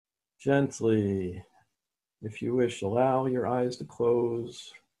Gently, if you wish, allow your eyes to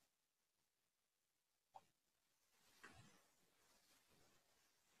close.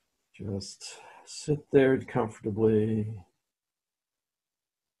 Just sit there comfortably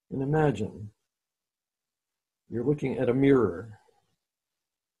and imagine you're looking at a mirror.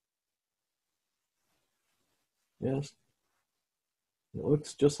 Yes, it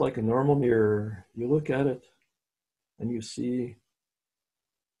looks just like a normal mirror. You look at it and you see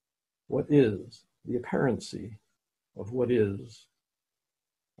what is, the apparency of what is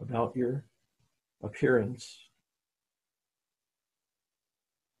about your appearance.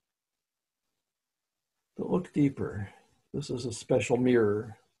 But look deeper. This is a special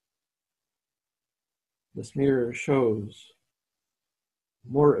mirror. This mirror shows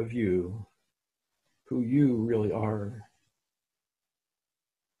more of you, who you really are.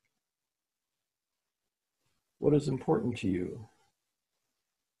 What is important to you?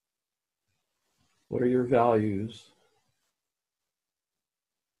 What are your values?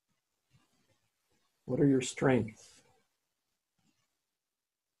 What are your strengths?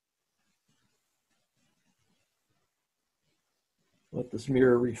 Let this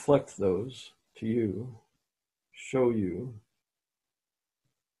mirror reflect those to you, show you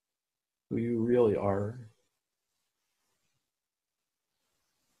who you really are.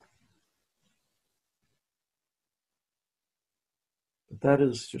 But that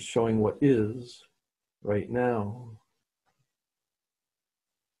is just showing what is right now.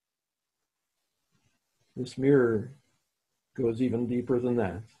 This mirror goes even deeper than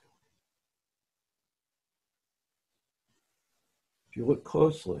that. If you look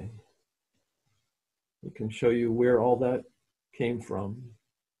closely, it can show you where all that came from.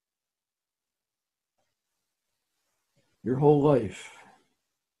 Your whole life,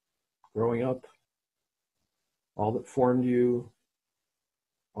 growing up, all that formed you,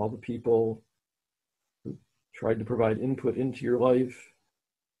 all the people who tried to provide input into your life,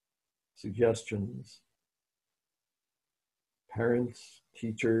 suggestions, parents,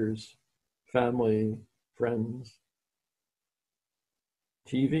 teachers, family, friends,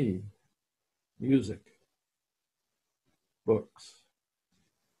 TV, music, books,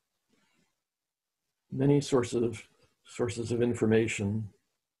 many sources of information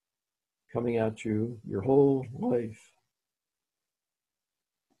coming at you your whole life.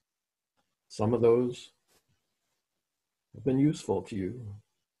 Some of those have been useful to you,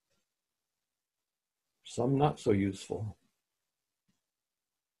 some not so useful,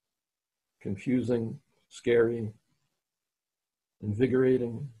 confusing, scary,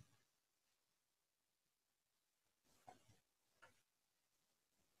 invigorating.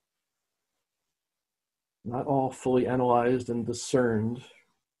 Not all fully analyzed and discerned,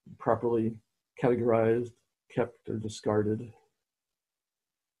 properly categorized, kept, or discarded.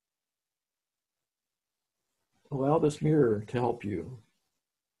 Allow this mirror to help you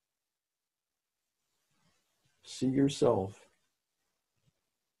see yourself,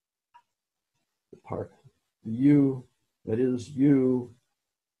 the part, you, that is you,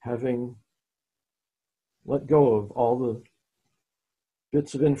 having let go of all the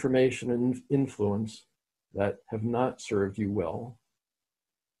bits of information and influence that have not served you well.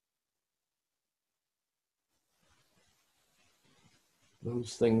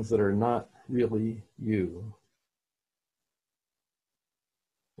 Those things that are not really you.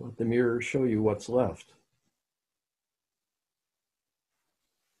 Let the mirror show you what's left.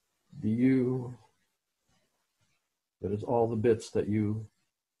 The you that is all the bits that you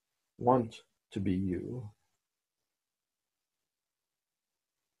want to be you.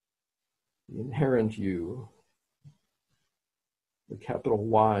 The inherent you, the capital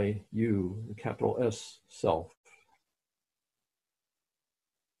Y you, the capital S self.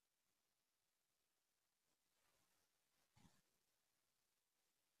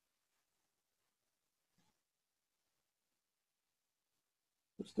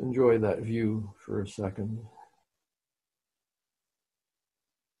 Just enjoy that view for a second.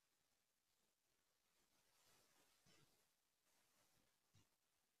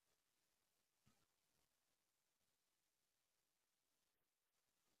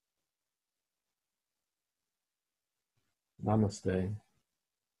 Namaste.